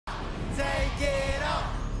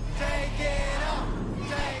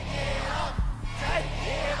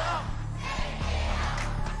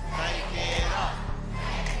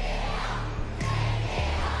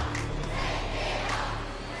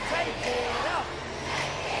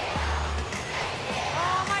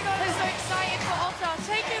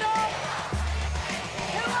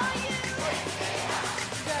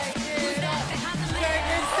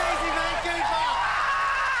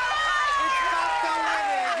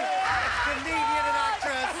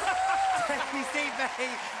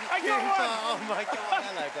Cooper. Oh my God!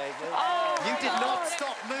 Hello, Daisy. Oh, you did not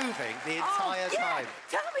stop moving the entire time.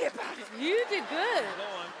 Tell me about it. You did good.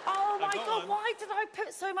 Oh my God, why did I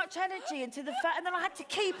put so much energy into the fact and then I had to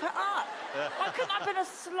keep it up? Why couldn't I have been a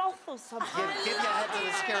sloth or something? Give your head to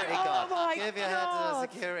the security guard. Oh my Give your head to the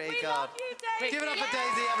security guard. Love you, Daisy. Give it up for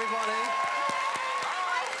Daisy, everybody.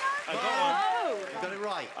 I got one. You got it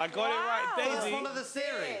right. I got it right, First Daisy. one of the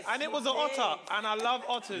series. And it was an otter, and I love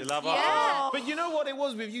otters. You love Yeah. But you know what it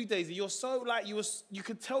was with you, Daisy? You're so like you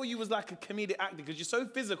could tell you was like a comedic actor because you're so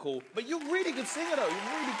physical. But you're really good singer though.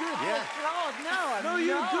 You're really good. Yeah. God, no, I'm No,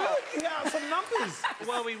 you're not. good. You hit out some numbers.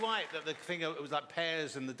 Were we right that the thing it was like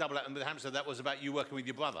pears and the double and the hamster? That was about you working with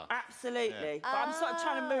your brother. Absolutely. But I'm sort of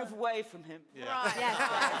trying to move away from him. Right. Yes.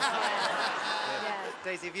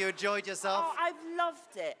 Daisy, have you enjoyed yourself? Oh, I've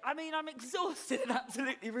loved it. I mean, I'm exhausted and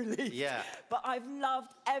absolutely relieved. Yeah. But I've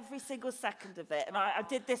loved every single second of it. And I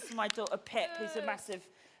did this for my daughter Pip, who's a massive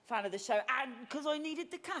fan of the show, and because I needed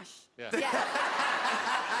the cash.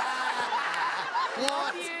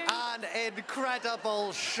 What an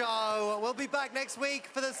incredible show. We'll be back next week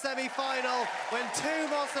for the semi-final when 2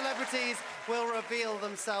 more celebrities will reveal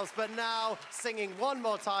themselves. But now, singing one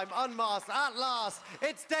more time, unmasked at last,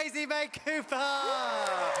 it's Daisy May Cooper.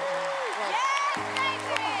 Yes,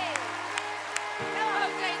 Daisy! Hello,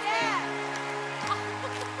 Daisy!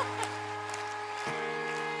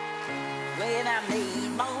 When I need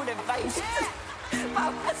motivation,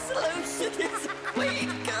 my solution is weak,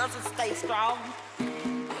 girls will stay strong.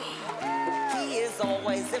 He is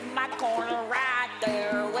always in my corner, right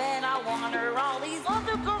there when I want her. All these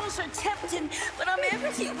other girls are tempting, but I'm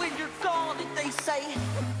empty when you're gone. And they say,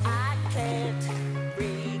 I can't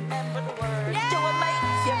remember the words. Do it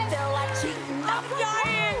make you